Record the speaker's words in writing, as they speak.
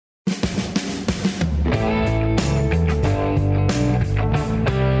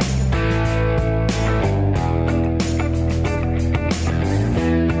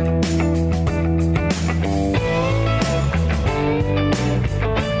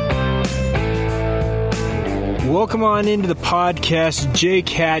welcome on into the podcast. Jake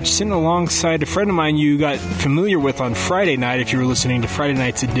Hatch sitting alongside a friend of mine you got familiar with on Friday night if you were listening to Friday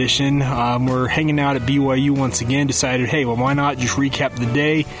night's edition. We're hanging out at BYU once again, decided, hey, well, why not just recap the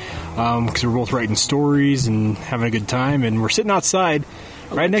day, because we're both writing stories and having a good time, and we're sitting outside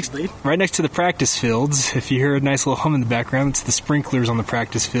right next to the practice fields. If you hear a nice little hum in the background, it's the sprinklers on the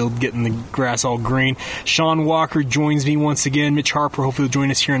practice field getting the grass all green. Sean Walker joins me once again. Mitch Harper hopefully will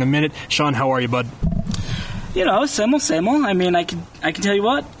join us here in a minute. Sean, how are you, bud? You know, same old. I mean, I can tell you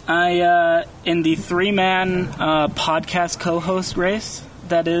what, I in the three-man podcast co-host race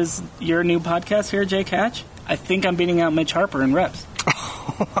that is your new podcast here, Jake Hatch, I think I'm beating out Mitch Harper in reps.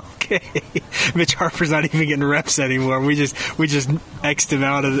 Okay. Mitch Harper's not even getting reps anymore. We just X'd him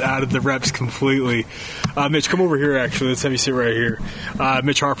out of the reps completely. Mitch, come over here, actually. Let's have you sit right here.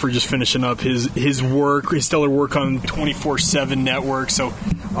 Mitch Harper just finishing up his work, his stellar work on 24/7 Network, so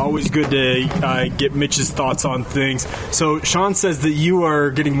always good to get Mitch's thoughts on things. So Sean says that you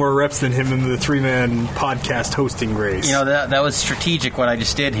are getting more reps than him in the three-man podcast hosting race. You know, that was strategic what I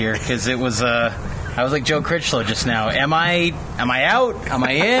just did here, because it was... I was like Joe Critchlow just now. Am I out? Am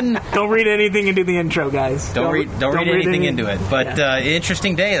I in? Don't read anything into the intro, guys. Don't read anything into it. But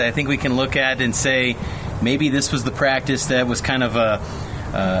interesting day that I think we can look at and say maybe this was the practice that was kind of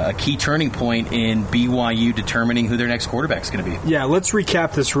a key turning point in BYU determining who their next quarterback is going to be. Yeah, let's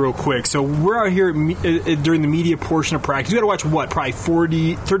recap this real quick. So we're out here during the media portion of practice. We got to watch, probably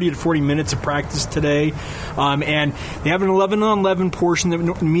 30 to 40 minutes of practice today. And they have an 11-on-11 portion that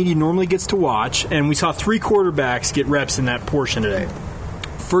the media normally gets to watch. And we saw 3 quarterbacks get reps in that portion today.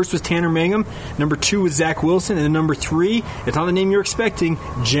 First was Tanner Mangum, number 2 was Zach Wilson, and then number 3, it's not the name you're expecting,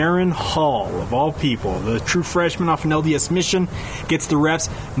 Jaren Hall, of all people. The true freshman off an LDS mission gets the reps.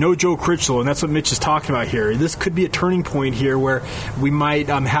 No Joe Critchlow, and that's what Mitch is talking about here. This could be a turning point here where we might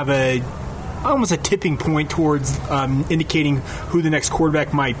have almost a tipping point towards indicating who the next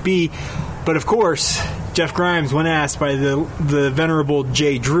quarterback might be. But, of course, Jeff Grimes, when asked by the venerable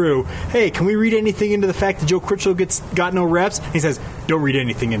Jay Drew, hey, can we read anything into the fact that Joe Critchlow got no reps? He says, don't read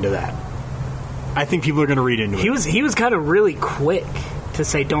anything into that. I think people are going to read into it. He was kind of really quick to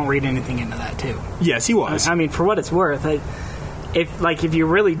say don't read anything into that, too. Yes, he was. I mean, for what it's worth, if you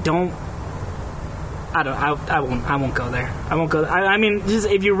really don't, I won't go there. I won't go there. I mean, just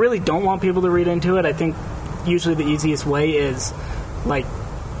if you really don't want people to read into it, I think usually the easiest way is,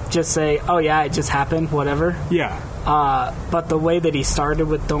 just say, oh, yeah, it just happened, whatever. Yeah. But the way that he started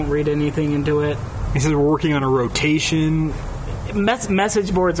with don't read anything into it. He says we're working on a rotation.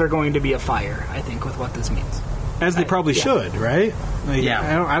 Message boards are going to be a fire, I think, with what this means. As they probably should, right?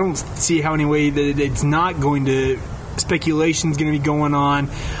 I don't see how any way that it's not going to... Speculation's going to be going on.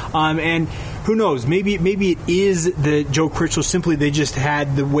 And who knows? Maybe it is that Joe Critchlow simply they just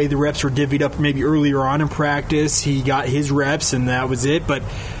had the way the reps were divvied up maybe earlier on in practice. He got his reps and that was it. But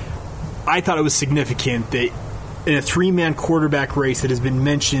I thought it was significant that in a 3-man quarterback race that has been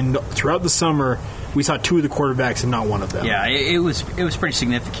mentioned throughout the summer, we saw 2 of the quarterbacks and not one of them. Yeah, it was pretty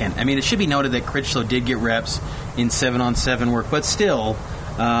significant. I mean, it should be noted that Critchlow did get reps in 7-on-7 work, but still,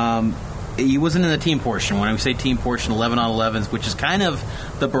 he wasn't in the team portion. When I say team portion, 11-on-11s, which is kind of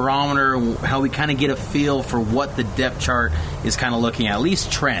the barometer, how we kind of get a feel for what the depth chart is kind of looking at least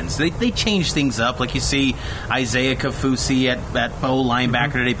trends. They change things up, like you see Isaiah Kafusi at Bo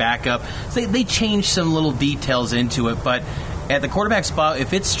linebacker today, backup. So they change some little details into it, but at the quarterback spot,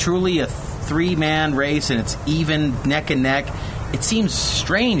 if it's truly a 3-man race and it's even neck and neck, it seems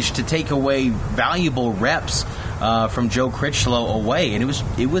strange to take away valuable reps from Joe Critchlow away. And it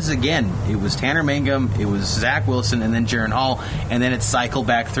was Tanner Mangum, it was Zach Wilson, and then Jaren Hall, and then it cycled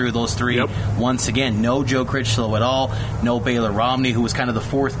back through those 3 once again. No Joe Critchlow at all, no Baylor Romney, who was kind of the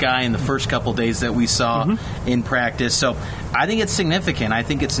 4th guy in the first couple days that we saw in practice. So I think it's significant. I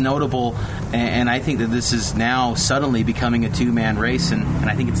think it's notable, and I think that this is now suddenly becoming a 2-man race, and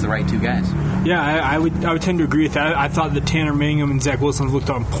I think it's the right 2 guys. Yeah, I would tend to agree with that. I thought that Tanner Mangum and Zach Wilson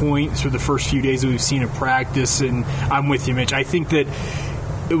looked on point through the first few days that we've seen in practice, and I'm with you, Mitch. I think that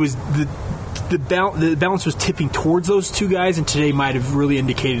it was the balance was tipping towards those 2 guys, and today might have really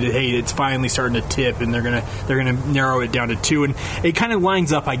indicated that, hey, it's finally starting to tip, and they're gonna narrow it down to 2. And it kind of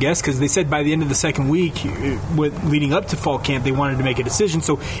lines up, I guess, because they said by the end of the second week, leading up to fall camp, they wanted to make a decision,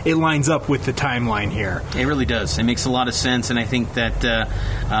 so it lines up with the timeline here. It really does. It makes a lot of sense, and I think that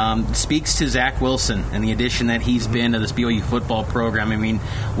speaks to Zach Wilson and the addition that he's been to this BYU football program. I mean,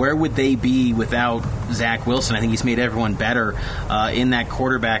 where would they be without Zach Wilson? I think he's made everyone better in that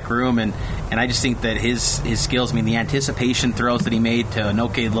quarterback room, and And I just think that his skills, I mean, the anticipation throws that he made to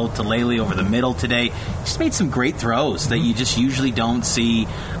Anoke Lotulelei over the middle today, he just made some great throws that you just usually don't see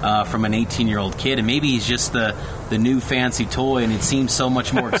from an 18-year-old kid. And maybe he's just the new fancy toy, and it seems so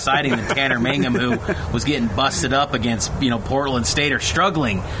much more exciting than Tanner Mangum, who was getting busted up against Portland State, or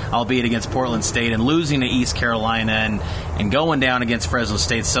struggling, albeit against Portland State, and losing to East Carolina and going down against Fresno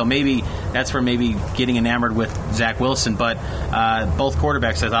State. So maybe that's where maybe getting enamored with Zach Wilson. But both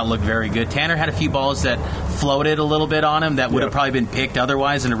quarterbacks I thought looked very good. Tanner had a few balls that floated a little bit on him that would have probably been picked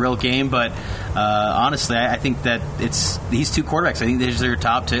otherwise in a real game. But honestly, I think that it's these two quarterbacks. I think these are their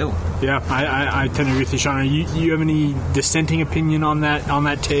top two. Yeah, I tend to agree with you, Sean. You have any dissenting opinion on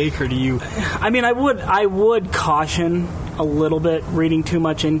that take, or do you? I mean, I would caution a little bit reading too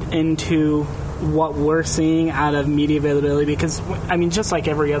much into what we're seeing out of media availability, because I mean, just like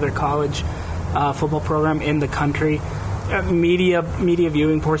every other college football program in the country, media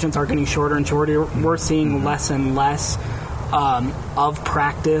viewing portions are getting shorter and shorter. We're seeing less and less of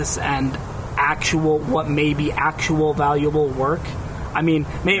practice and what may be actual valuable work. I mean,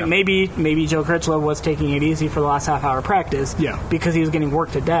 maybe Joe Critchlow was taking it easy for the last half hour practice because he was getting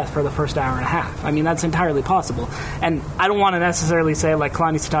worked to death for the first hour and a half. I mean, that's entirely possible. And I don't want to necessarily say like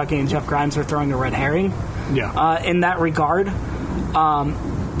Kalani Sitake and Jeff Grimes are throwing a red herring in that regard.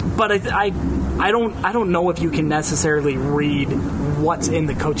 But I don't know if you can necessarily read what's in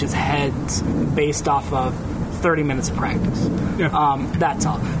the coaches' heads based off of 30 minutes of practice. That's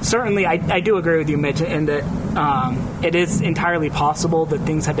all. Certainly, I do agree with you, Mitch, in that it is entirely possible that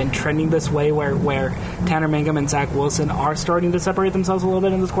things have been trending this way, where Tanner Mangum and Zach Wilson are starting to separate themselves a little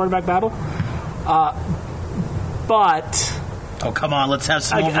bit in this quarterback battle. But oh, come on, let's have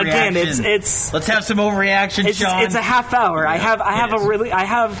some overreaction. Again, let's have some overreaction, Sean. It's a half hour.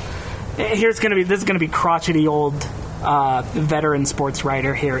 This is gonna be crotchety old veteran sports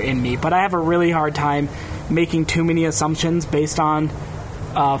writer here in me, but I have a really hard time making too many assumptions based on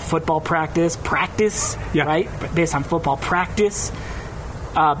football practice, right? Based on football practice,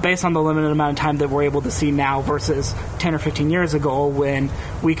 based on the limited amount of time that we're able to see now versus 10 or 15 years ago when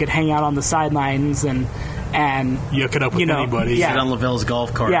we could hang out on the sidelines and yuck it up with anybody. Sit on LaVelle's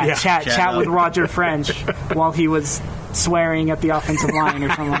golf cart. Chat with Roger French while he was swearing at the offensive line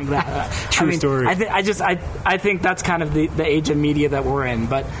or something like that. True story. I think that's kind of the age of media that we're in,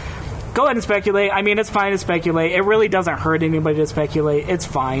 but go ahead and speculate. I mean, it's fine to speculate. It really doesn't hurt anybody to speculate. It's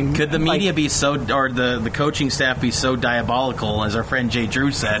fine. Could the media be so, or the coaching staff be so diabolical, as our friend Jay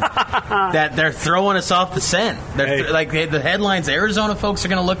Drew said, that they're throwing us off the scent? Like the headlines, Arizona folks are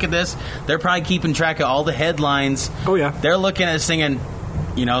going to look at this. They're probably keeping track of all the headlines. Oh, yeah. They're looking at us thinking,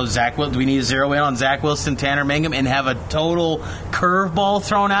 Zach, do we need to zero in on Zach Wilson, Tanner Mangum, and have a total curveball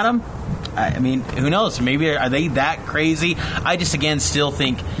thrown at him? I mean, who knows? Maybe are they that crazy? I just, again, still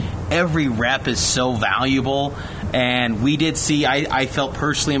think every rep is so valuable, and we did see, I felt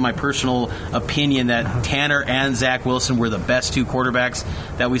personally, in my personal opinion, that Tanner and Zach Wilson were the best two quarterbacks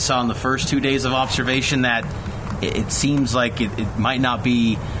that we saw in the first 2 days of observation. That it seems like it might not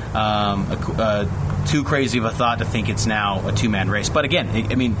be too crazy of a thought to think it's now a two-man race. But again,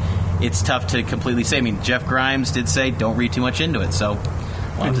 I mean, it's tough to completely say. I mean, Jeff Grimes did say don't read too much into it, so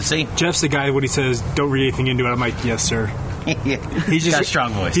we'll have to see. Jeff's the guy, when he says don't read anything into it, I'm like, yes, sir. He's just got a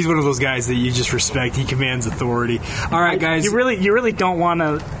strong voice. He's one of those guys that you just respect. He commands authority. All right, guys. You really don't want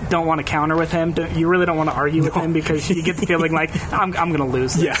to counter with him. You really don't want to argue with him because you get the feeling like I'm going to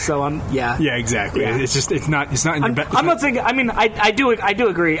lose this. Yeah. So Yeah, exactly. Yeah. It's not in your best. I'm not saying. I mean, I do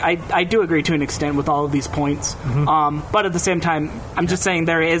agree. I do agree to an extent with all of these points. Mm-hmm. But at the same time, I'm just saying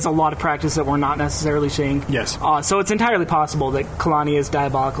there is a lot of practice that we're not necessarily seeing. Yes. So it's entirely possible that Kalani is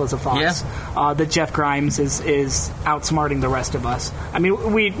diabolical as a fox. Yeah. That Jeff Grimes is outsmarting the rest of us. I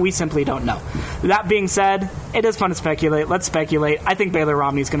mean, we simply don't know. That being said, it is fun to speculate. Let's speculate. I think Baylor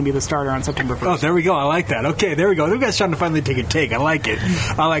Romney is going to be the starter on September 1st. Oh, there we go. I like that. Okay, there we go. We've got Sean to finally take a take. I like it.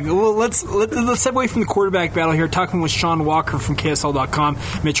 Well, let's step away from the quarterback battle here. Talking with Sean Walker from KSL.com,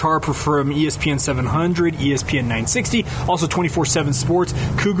 Mitch Harper from ESPN 700, ESPN 960, also 24/7 Sports,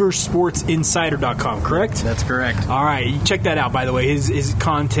 CougarSportsInsider.com. Correct? That's correct. All right, check that out. By the way, his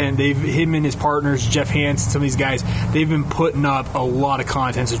content. Him and his partners, Jeff Hansen, some of these guys, they've been putting up a lot of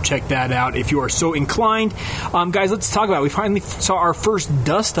content. So check that out if you are so inclined. Guys, let's talk about it. We finally saw our first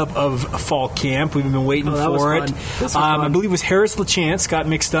dust up of fall camp. We've been waiting for it. I believe it was Harris LaChance got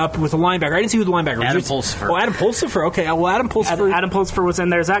mixed up with a linebacker. I didn't see who the linebacker was. Adam Pulsifer. Oh, Adam Pulsifer. Okay. Well, Adam Pulsifer. Adam Pulsifer was in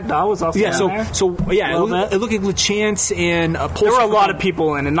there. Zach Daw was also in there. It looked like LaChance and Pulsifer. There were a lot of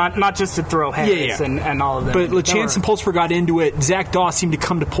people in, and not just to throw Harris and all of them. But LaChance and Pulsifer got into it. Zach Daw seemed to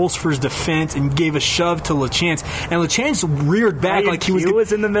come to Pulsifer's defense and gave a shove to LaChance. And LaChance LeChance reared back like he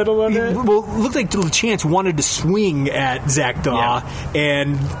was in the middle of it. Well, it looked like LeChance wanted to swing at Zach Daw,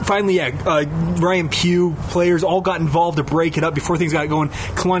 and finally, Ryan Pugh, players all got involved to break it up before things got going.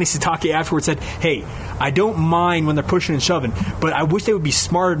 Kalani Sitake afterwards said, "Hey, I don't mind when they're pushing and shoving, but I wish they would be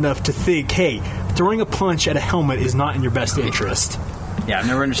smart enough to think, hey, throwing a punch at a helmet is not in your best interest." Yeah, I've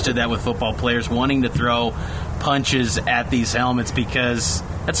never understood that with football players wanting to throw punches at these helmets because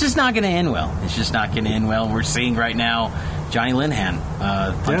that's just not going to end well. It's just not going to end well. We're seeing right now Johnny Linehan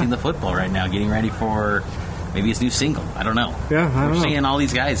punching the football right now, getting ready for maybe his new single. I don't know. Yeah, we're seeing all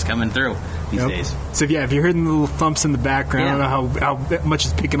these guys coming through these days. So, if you're hearing the little thumps in the background, I don't know how much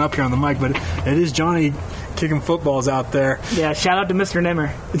it's picking up here on the mic, but it is Johnny kicking footballs out there. Yeah, shout out to Mr. Nimmer.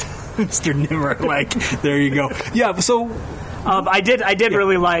 Mr. Nimmer, there you go. Yeah, so... I did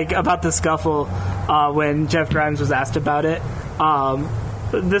really like about the scuffle when Jeff Grimes was asked about it.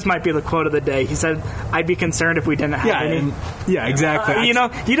 This might be the quote of the day. He said, "I'd be concerned if we didn't have any." Yeah, exactly.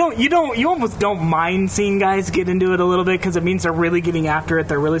 You almost don't mind seeing guys get into it a little bit because it means they're really getting after it.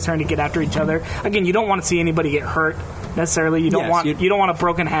 They're really starting to get after each other. Again, you don't want to see anybody get hurt necessarily. You don't want a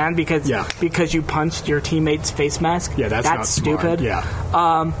broken hand because you punched your teammate's face mask. Yeah, that's not stupid. Smart.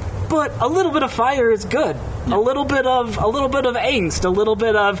 Yeah. But a little bit of fire is good. Yeah. A little bit of angst, a little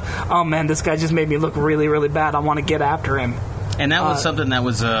bit of, oh man, this guy just made me look really, really bad. I want to get after him. And that was something that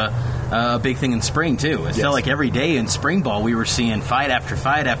was a big thing in spring too. It felt like every day in spring ball we were seeing fight after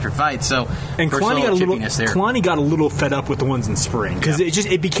fight after fight. So and Kalani got a little fed up with the ones in spring because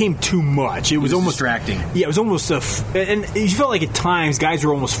it became too much. It was almost distracting. Yeah, it was almost and you felt like at times guys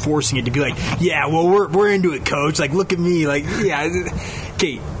were almost forcing it to be like, yeah, well we're into it, coach. Like look at me, like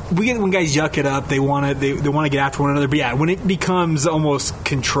okay. We get when guys yuck it up, they want to get after one another. But yeah, when it becomes almost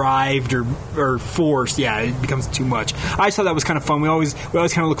contrived or forced, it becomes too much. I just thought that was kind of fun. We always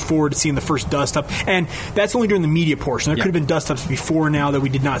kind of look forward to seeing the first dust up, and that's only during the media portion. There could have been dust ups before now that we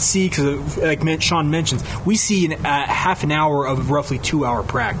did not see because, like Sean mentions, we see half an hour of roughly 2-hour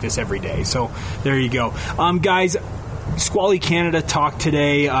practice every day. So there you go, guys. Squally Canada talked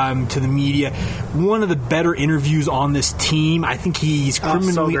today to the media. One of the better interviews on this team. I think he's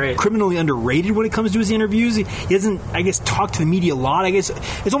criminally underrated when it comes to his interviews. He doesn't, I guess, talk to the media a lot. I guess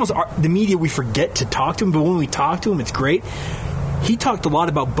it's almost the media we forget to talk to him, but when we talk to him, it's great. He talked a lot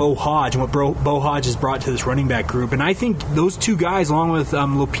about Bo Hodge and what Bo Hodge has brought to this running back group, and I think those two guys, along with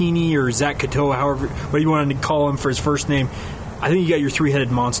Lopini or Zach Katoa, whatever you wanted to call him for his first name, I think you got your three-headed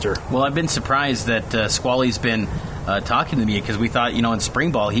monster. Well, I've been surprised that Squally's been talking to me because we thought, in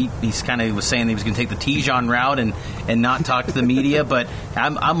spring ball, he's kind of was saying he was going to take the Tijon route and not talk to the media, but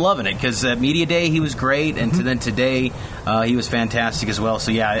I'm loving it because at media day he was great, and then today he was fantastic as well.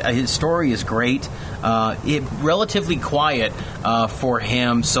 So his story is great. Relatively quiet for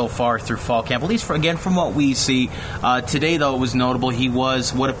him so far through fall camp, at least from what we see. Today, though, it was notable. He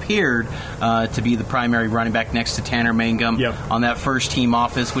was what appeared to be the primary running back next to Tanner Mangum on that first team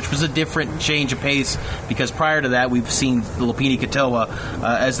office, which was a different change of pace because prior to that we've seen Lopini Katoa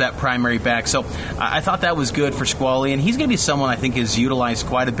as that primary back. So I thought that was good for Squally, and he's going to be someone I think is utilized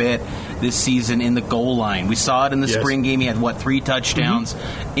quite a bit this season in the goal line. We saw it in the spring game. He had 3 touchdowns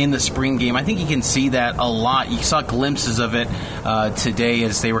in the spring game. I think you can see that a lot. You saw glimpses of it today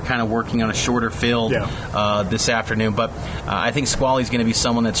as they were kind of working on a shorter field this afternoon. But I think Squally's going to be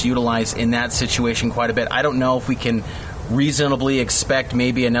someone that's utilized in that situation quite a bit. I don't know if we can reasonably expect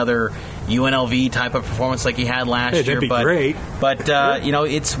maybe another UNLV type of performance like he had last year. That'd be great. But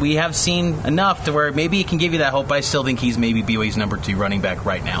we have seen enough to where maybe he can give you that hope. I still think he's maybe BYU's number 2 running back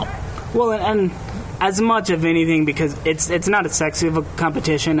right now. Well, and as much of anything, because it's not as sexy of a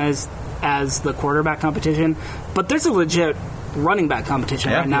competition as the quarterback competition, but there's a legit running back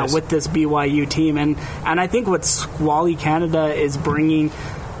competition right now with this BYU team, and I think what Squally Canada is bringing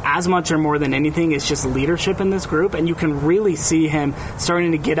as much or more than anything is just leadership in this group, and you can really see him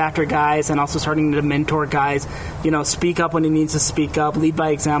starting to get after guys and also starting to mentor guys, speak up when he needs to speak up, lead by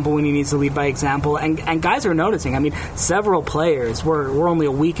example when he needs to lead by example, and guys are noticing. I mean, several players, we're only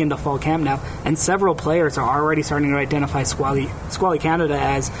a week into fall camp now, and several players are already starting to identify Squally Canada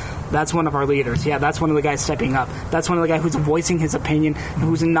as that's one of our leaders. Yeah, that's one of the guys stepping up. That's one of the guys who's voicing his opinion,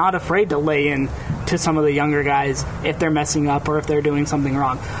 who's not afraid to lay in to some of the younger guys if they're messing up or if they're doing something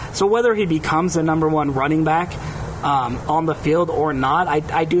wrong. So whether he becomes the number 1 running back on the field or not,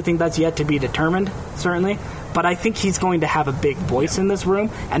 I do think that's yet to be determined, certainly. But I think he's going to have a big voice in this room,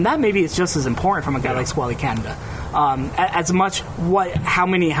 and that maybe is just as important from a guy like Squally Canada. As much how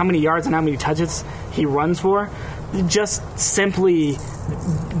many yards and how many touches he runs for, just simply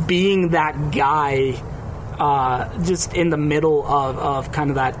being that guy just in the middle of kind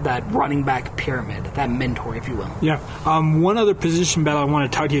of that running back pyramid, that mentor, if you will. Yeah. One other position battle I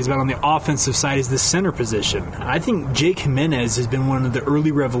want to talk to you about on the offensive side is the center position. I think Jake Jimenez has been one of the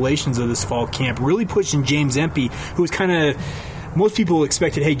early revelations of this fall camp, really pushing James Empey, who was kind of... Most people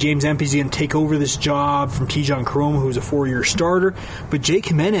expected, hey, James Empey's going to take over this job from Tijon Koroma, who's a 4-year starter. But Jake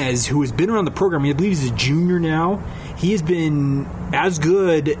Jimenez, who has been around the program, I believe he's a junior now, he has been as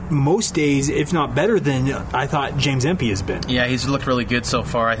good most days, if not better than I thought James Empey has been. Yeah, he's looked really good so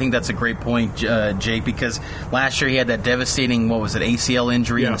far. I think that's a great point, Jake, because last year he had that devastating, ACL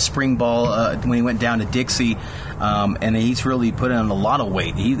injury in the spring ball when he went down to Dixie. And he's really put on a lot of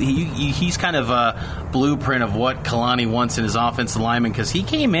weight. He's kind of a blueprint of what Kalani wants in his offensive lineman, because he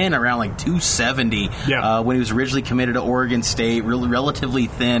came in around like 270 when he was originally committed to Oregon State, really relatively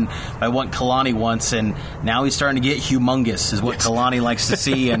thin by what Kalani wants, and now he's starting to get humongous, is what Kalani likes to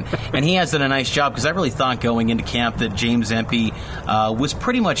see, and he has done a nice job, because I really thought going into camp that James Empey was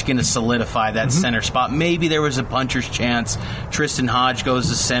pretty much going to solidify that center spot. Maybe there was a puncher's chance. Tristan Hodge goes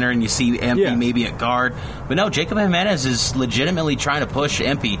to center, and you see Empey maybe at guard, but no, Jacob Jimenez is legitimately trying to push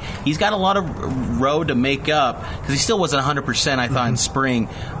Empey. He's got a lot of road to make up, because he still wasn't 100%, I thought, in spring,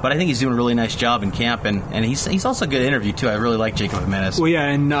 but I think he's doing a really nice job in camp, and he's also a good interview, too. I really like Jacob Jimenez. Well, yeah,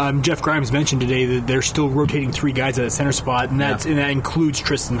 and Jeff Grimes mentioned today that they're still rotating 3 guys at the center spot, and that includes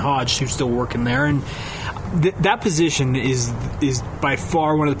Tristan Hodge, who's still working there, and that position is by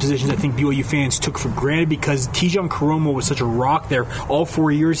far one of the positions I think BYU fans took for granted, because Tijon Koroma was such a rock there all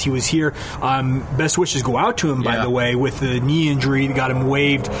 4 years he was here. Best wishes go out to him, by the way, with the knee injury that got him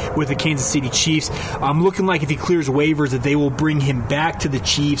waived with the Kansas City Chiefs. Looking like if he clears waivers that they will bring him back to the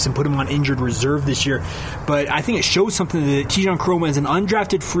Chiefs and put him on injured reserve this year. But I think it shows something that Tijon Koroma, as an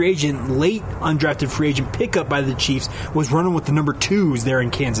undrafted free agent, late undrafted free agent pickup by the Chiefs, was running with the number 2s there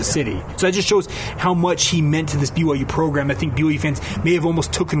in Kansas City. So that just shows how much he meant to this BYU program. I think BYU fans may have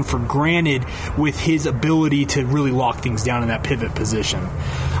almost taken for granted with his ability to really lock things down in that pivot position.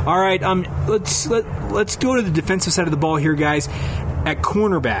 All right, let's go to the defensive side of the ball here, guys. At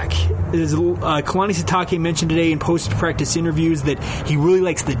cornerback, Kalani Sitake mentioned today in post-practice interviews that he really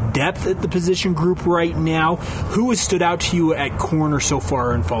likes the depth at the position group right now. Who has stood out to you at corner so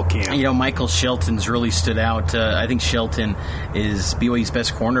far in fall camp? Michael Shelton's really stood out. I think Shelton is BYU's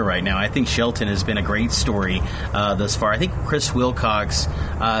best corner right now. I think Shelton has been a great story thus far. I think Chris Wilcox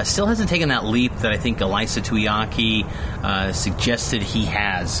still hasn't taken that leap that I think Elisa Tuiaki suggested he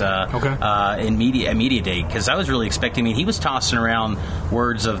has in media day, because I was really expecting. He was tossing around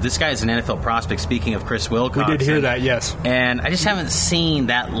words of this guy is an NFL prospect, speaking of Chris Wilcox. We did hear that, yes. And I just haven't seen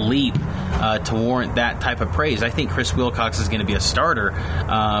that leap to warrant that type of praise. I think Chris Wilcox is going to be a starter,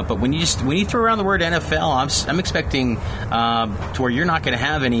 but when you throw around the word NFL, I'm expecting to where you're not going to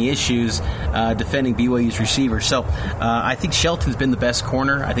have any issues defending BYU's receivers. So I think Shelton's been the best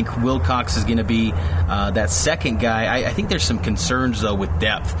corner. I think Wilcox is going to be that second guy. I think there's some concerns, though, with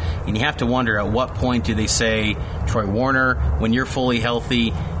depth, and you have to wonder at what point do they say, Troy Warner, when you're fully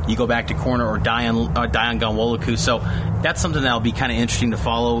healthy, you go back to corner, or Dayan Ghanwoloku. So that's something that'll be kind of interesting to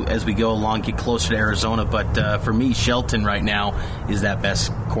follow as we go along, get closer to Arizona. But for me, Shelton right now is that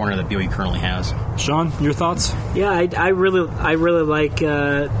best corner that BYU currently has. Sean, your thoughts? Yeah, I really like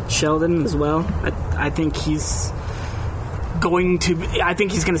Sheldon as well. I think he's going to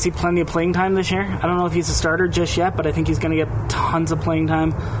see plenty of playing time this year. I don't know if he's a starter just yet, but I think he's going to get tons of playing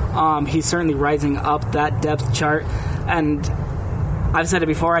time. He's certainly rising up that depth chart, and I've said it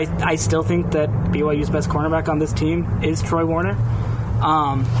before, I still think that BYU's best cornerback on this team is Troy Warner.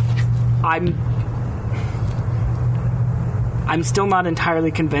 I'm still not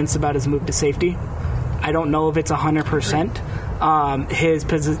entirely convinced about his move to safety. I don't know if it's 100%.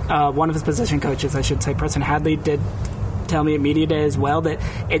 One of his position coaches, I should say, Preston Hadley, did tell me at media day as well that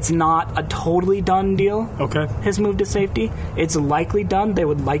it's not a totally done deal. Okay. His move to safety, it's likely done. They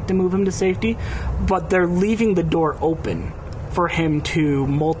would like to move him to safety, but they're leaving the door open for him to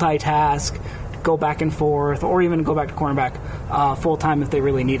multitask, go back and forth, or even go back to cornerback full time if they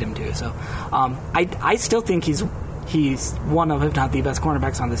really need him to. So I still think he's one of, if not the best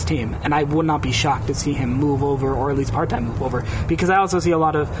cornerbacks on this team, and I would not be shocked to see him move over, or at least part-time move over, because I also see a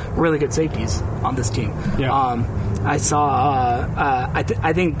lot of really good safeties on this team. Yeah. I saw.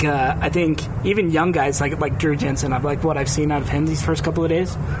 I think even young guys like Drew Jensen. I've liked what I've seen out of him these first couple of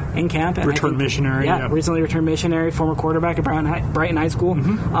days in camp. And missionary. Yeah, recently returned missionary, former quarterback at Brighton High School.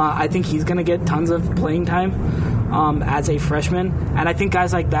 Mm-hmm. I think he's going to get tons of playing time as a freshman, and I think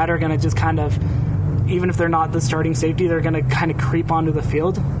guys like that are going to just kind of, even if they're not the starting safety, they're going to kind of creep onto the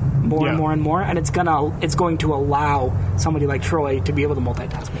field more and more and more, and it's going to allow somebody like Troy to be able to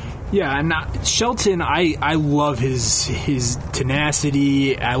multitask. Yeah, and Shelton, I love his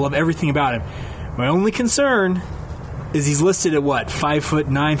tenacity. I love everything about him. My only concern is he's listed at what, 5'9",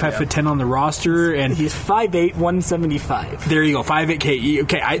 5'10" on the roster, and he's 5'8", 175. There you go, 5'8".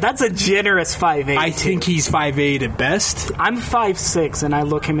 Okay, that's a generous 5'8". I think he's 5'8" at best. I'm 5'6", and I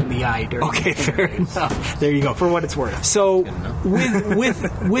look him in the eye during. Okay, fair enough. There you go, for what it's worth. So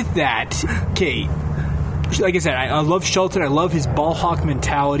with that, okay, like I said, I love Shelton. I love his ball hawk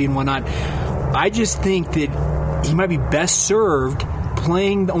mentality and whatnot. I just think that he might be best served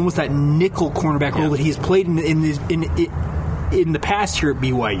playing almost that nickel cornerback role that he has played in the past here at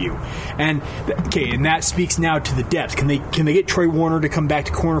BYU, and that speaks now to the depth. Can they get Troy Warner to come back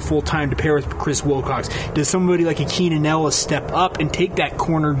to corner full time to pair with Chris Wilcox? Does somebody like a Keenan Ellis step up and take that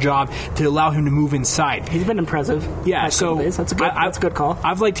corner job to allow him to move inside? He's been impressive. Yeah, so that's a good call.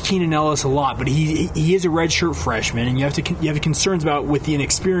 I've liked Keenan Ellis a lot, but he is a redshirt freshman, and you have concerns about with the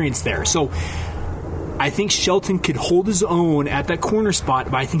inexperience there. So I think Shelton could hold his own at that corner spot,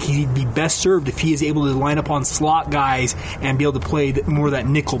 but I think he'd be best served if he is able to line up on slot guys and be able to play more of that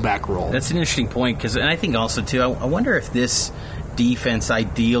nickelback role. That's an interesting point, and I think also, too, I wonder if this defense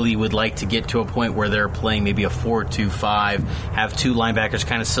ideally would like to get to a point where they're playing maybe a 4-2-5, have two linebackers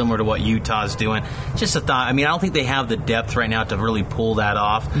kind of similar to what Utah's doing. Just a thought. I mean, I don't think they have the depth right now to really pull that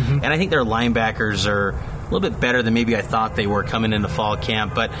off, and I think their linebackers are a little bit better than maybe I thought they were coming into fall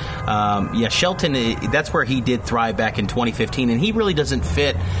camp. But, Shelton, that's where he did thrive back in 2015, and he really doesn't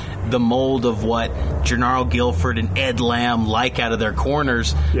fit the mold of what Gennaro Guilford and Ed Lamb like out of their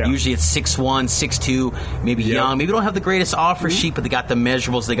corners. Yeah. Usually it's 6'1", 6'2", maybe young. Maybe don't have the greatest offer sheet, but they got the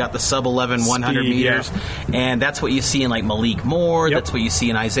measurables. They got the sub-11 100 meters. Yeah. And that's what you see in like Malik Moore. Yep. That's what you see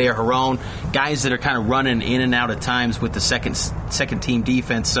in Isaiah Harone. Guys that are kind of running in and out at times with the second team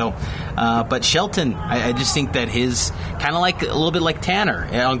defense. So, but Shelton, I just think that his kind of like a little bit like Tanner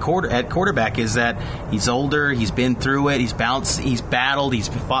at quarterback is that he's older, he's been through it, he's bounced, he's battled, he's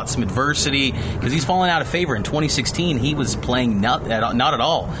fought some adversity because he's fallen out of favor. In 2016, he was playing not at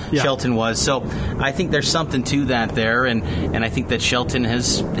all. Yeah. Shelton was. So I think there's something to that there, and I think that Shelton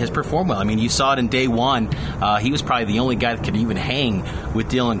has performed well. I mean, you saw it in day one. He was probably the only guy that could even hang with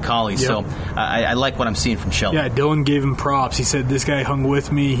Dylan Collie. Yep. So I like what I'm seeing from Shelton. Yeah, Dylan gave him props. He said, this guy hung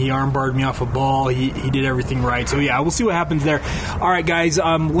with me. He armbarred me off a ball. He did everything right. So, yeah, we'll see what happens there. All right, guys,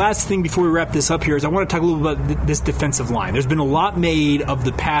 last thing before we wrap this up here is I want to talk a little bit about this defensive line. There's been a lot made of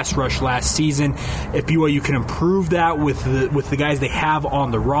the pass rush last season. If BYU can improve that with the guys they have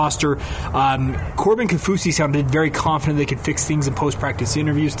on the roster. Corbin Kaufusi sounded very confident they could fix things in post-practice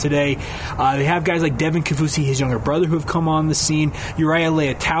interviews today. They have guys like Devin Kaufusi, his younger brother, who have come on the scene. Uriah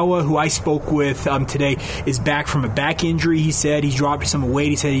Leatawa, who I spoke with today, is back from a back injury. He said he's dropped some weight.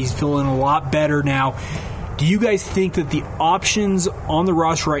 He said he's feeling a lot better now. Do you guys think that the options on the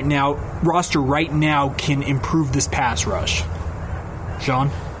roster right now can improve this pass rush?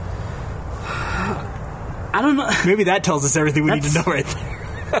 Sean? I don't know. Maybe that tells us everything we need to know right there.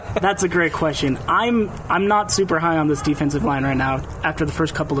 That's a great question. I'm not super high on this defensive line right now after the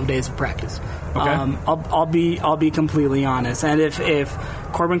first couple of days of practice. Okay. I'll be completely honest. And if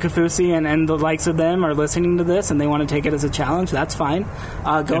Corbin Kaufusi and the likes of them are listening to this and they want to take it as a challenge, that's fine.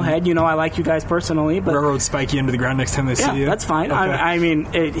 Go ahead. You know I like you guys personally, but railroad spike you into the ground next time they see you. That's fine. Okay. I mean,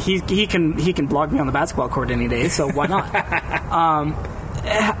 he can block me on the basketball court any day, so why not?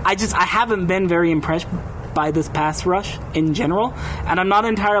 I haven't been very impressed by this pass rush in general, and I'm not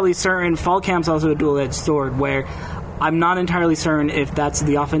entirely certain. Fall camp's also a dual-edged sword where I'm not entirely certain if that's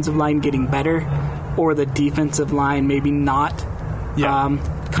the offensive line getting better or the defensive line maybe not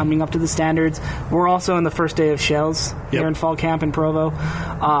coming up to the standards. We're also in the first day of shells here in fall camp in Provo,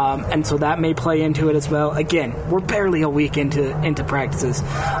 and so that may play into it as well. Again, we're barely a week into practices,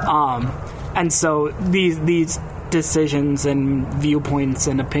 and so these decisions and viewpoints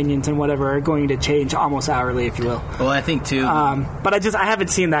and opinions and whatever are going to change almost hourly, if you will. Well, I think too. But I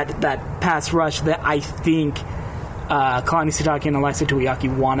haven't seen that pass rush that I think Kalani Sitake and Alexa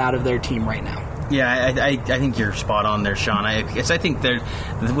Tuiaki want out of their team right now. Yeah, I think you're spot on there, Sean. I think that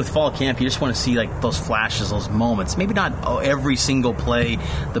with fall camp, you just want to see like those flashes, those moments. Maybe not every single play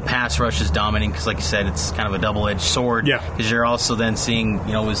the pass rush is dominating because, like you said, it's kind of a double-edged sword. Yeah. Because you're also then seeing,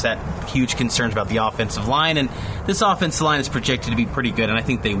 is that huge concerns about the offensive line, and this offensive line is projected to be pretty good, and I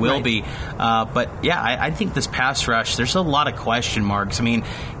think they will be. But yeah, I think this pass rush, there's a lot of question marks. I mean,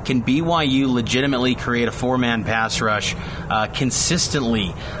 can BYU legitimately create a four-man pass rush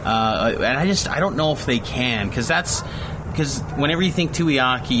consistently? And I don't know if they can, because because whenever you think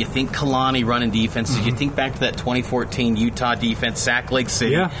Tuiaki, you think Kalani running defenses. You think back to that 2014 Utah defense, Sac Lake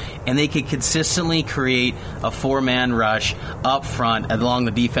City, and they could consistently create a 4-man rush up front along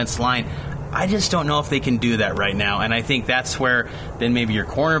the defense line. I just don't know if they can do that right now, and I think that's where then maybe your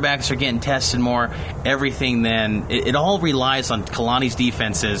cornerbacks are getting tested more. Everything then, it all relies on Kalani's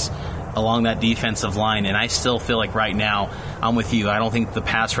defenses along that defensive line, and I still feel like right now, I'm with you. I don't think the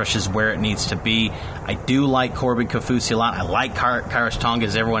pass rush is where it needs to be. I do like Corbin Kaufusi a lot. I like Kairos Tonga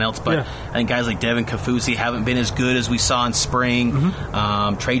as everyone else, but I think guys like Devin Kaufusi haven't been as good as we saw in spring.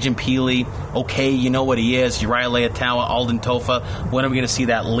 Trajan Peely, okay, you know what he is. Uriah Leatawa, Alden Tofa. When are we going to see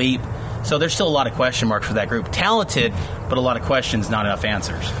that leap? So there's still a lot of question marks for that group. Talented, but a lot of questions, not enough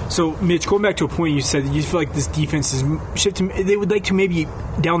answers. So, Mitch, going back to a point you said, you feel like this defense is shifting. They would like to maybe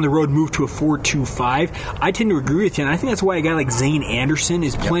down the road move to a 4-2-5. I tend to agree with you, and I think that's why a guy like Zane Anderson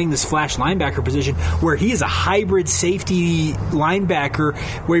is playing this flash linebacker position, where he is a hybrid safety linebacker,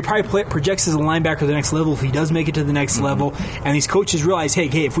 where he probably projects as a linebacker to the next level if he does make it to the next level. And these coaches realize, hey,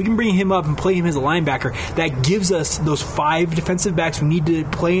 if we can bring him up and play him as a linebacker, that gives us those 5 defensive backs we need to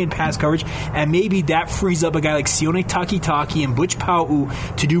play in pass coverage, and maybe that frees up a guy like Sione Takitaki and Butch Pau'u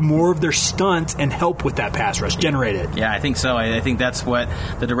to do more of their stunts and help with that pass rush, generate it. Yeah, I think so. I think that's what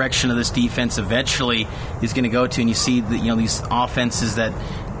the direction of this defense eventually is going to go to. And you see these offenses that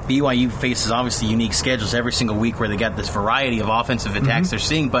BYU faces obviously unique schedules every single week where they got this variety of offensive attacks they're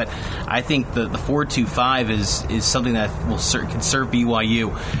seeing, but I think the 4-2-5 is something that can serve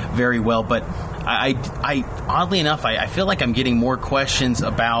BYU very well. But I oddly enough, I feel like I'm getting more questions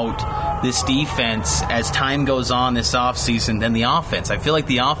about this defense as time goes on this offseason than the offense. I feel like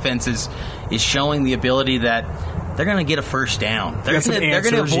the offense is showing the ability that they're going to get a first down. They're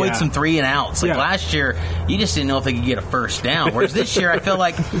going to avoid some 3-and-outs. Last year, you just didn't know if they could get a first down. Whereas this year, I feel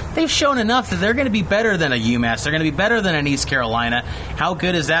like they've shown enough that they're going to be better than a UMass. They're going to be better than an East Carolina. How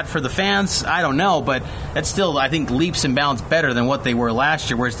good is that for the fans? I don't know, but that's still, I think, leaps and bounds better than what they were last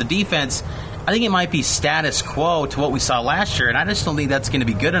year. Whereas the defense, I think it might be status quo to what we saw last year, and I just don't think that's going to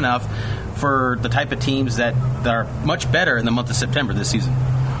be good enough for the type of teams that are much better in the month of September this season.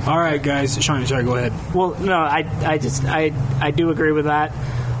 All right, guys. Sean, sorry, go ahead. Well, no, I do agree with that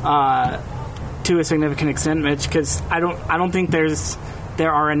to a significant extent, Mitch, because I don't think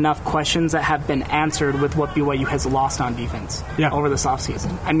there are enough questions that have been answered with what BYU has lost on defense over this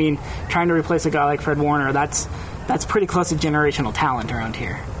offseason. I mean, trying to replace a guy like Fred Warner, that's pretty close to generational talent around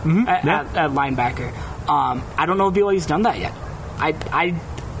here at linebacker. I don't know if BYU's done that yet.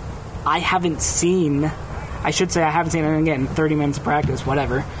 I haven't seen. I should say I haven't seen it, and again, 30 minutes of practice,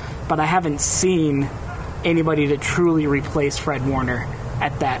 whatever, but I haven't seen anybody to truly replace Fred Warner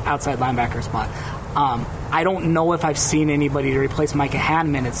at that outside linebacker spot. I don't know if I've seen anybody to replace Micah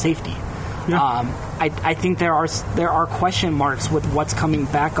Hanneman at safety. I think there are question marks with what's coming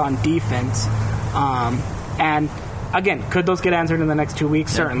back on defense. And again, could those get answered in the next 2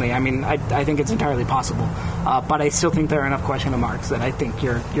 weeks? Certainly. I mean, I think it's entirely possible. But I still think there are enough question marks that I think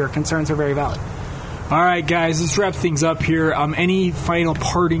your concerns are very valid. All right, guys, let's wrap things up here. Any final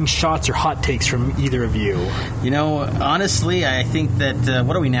parting shots or hot takes from either of you? Honestly, I think that,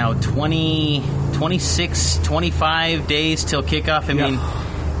 what are we now, 26, 25 days till kickoff? I mean,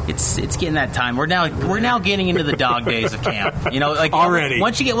 it's getting that time. We're now getting into the dog days of camp. Already.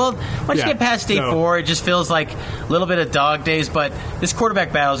 Once you get past day 4, it just feels like a little bit of dog days. But this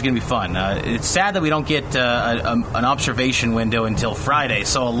quarterback battle is going to be fun. It's sad that we don't get an observation window until Friday.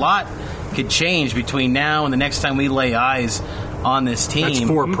 So a lot could change between now and the next time we lay eyes on this team. That's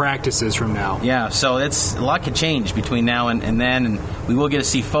 4 practices from now. Yeah, so a lot could change between now and then, and we will get to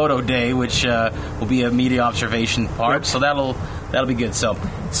see photo day, which will be a media observation part. So that'll be good. So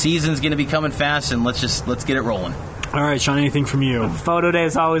season's going to be coming fast, and let's get it rolling. All right, Sean, anything from you? Photo day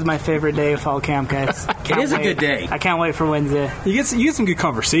is always my favorite day of fall camp, guys. It is a good day. I can't wait for Wednesday. You get some good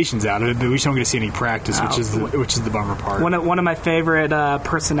conversations out of it, but we just don't get to see any practice, which is the bummer part. One of my favorite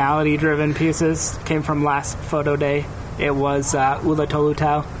personality-driven pieces came from last photo day. It was Ula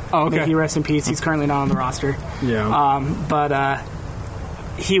Tolutau. Oh, okay. May he rest in peace. He's currently not on the roster. Yeah. But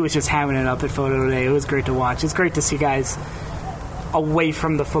he was just hamming it up at photo day. It was great to watch. It's great to see guys away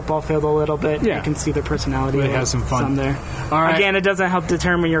from the football field a little bit. You can see their personality. Really have some fun there. All right. Again, it doesn't help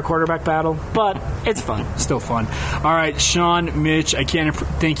determine your quarterback battle, but it's fun. Still fun. All right, Sean, Mitch, I can't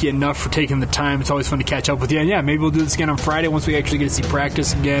thank you enough for taking the time. It's always fun to catch up with you. And maybe we'll do this again on Friday once we actually get to see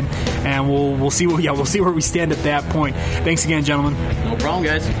practice again, and we'll see where we stand at that point. Thanks again, gentlemen. No problem,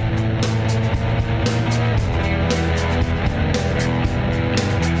 guys.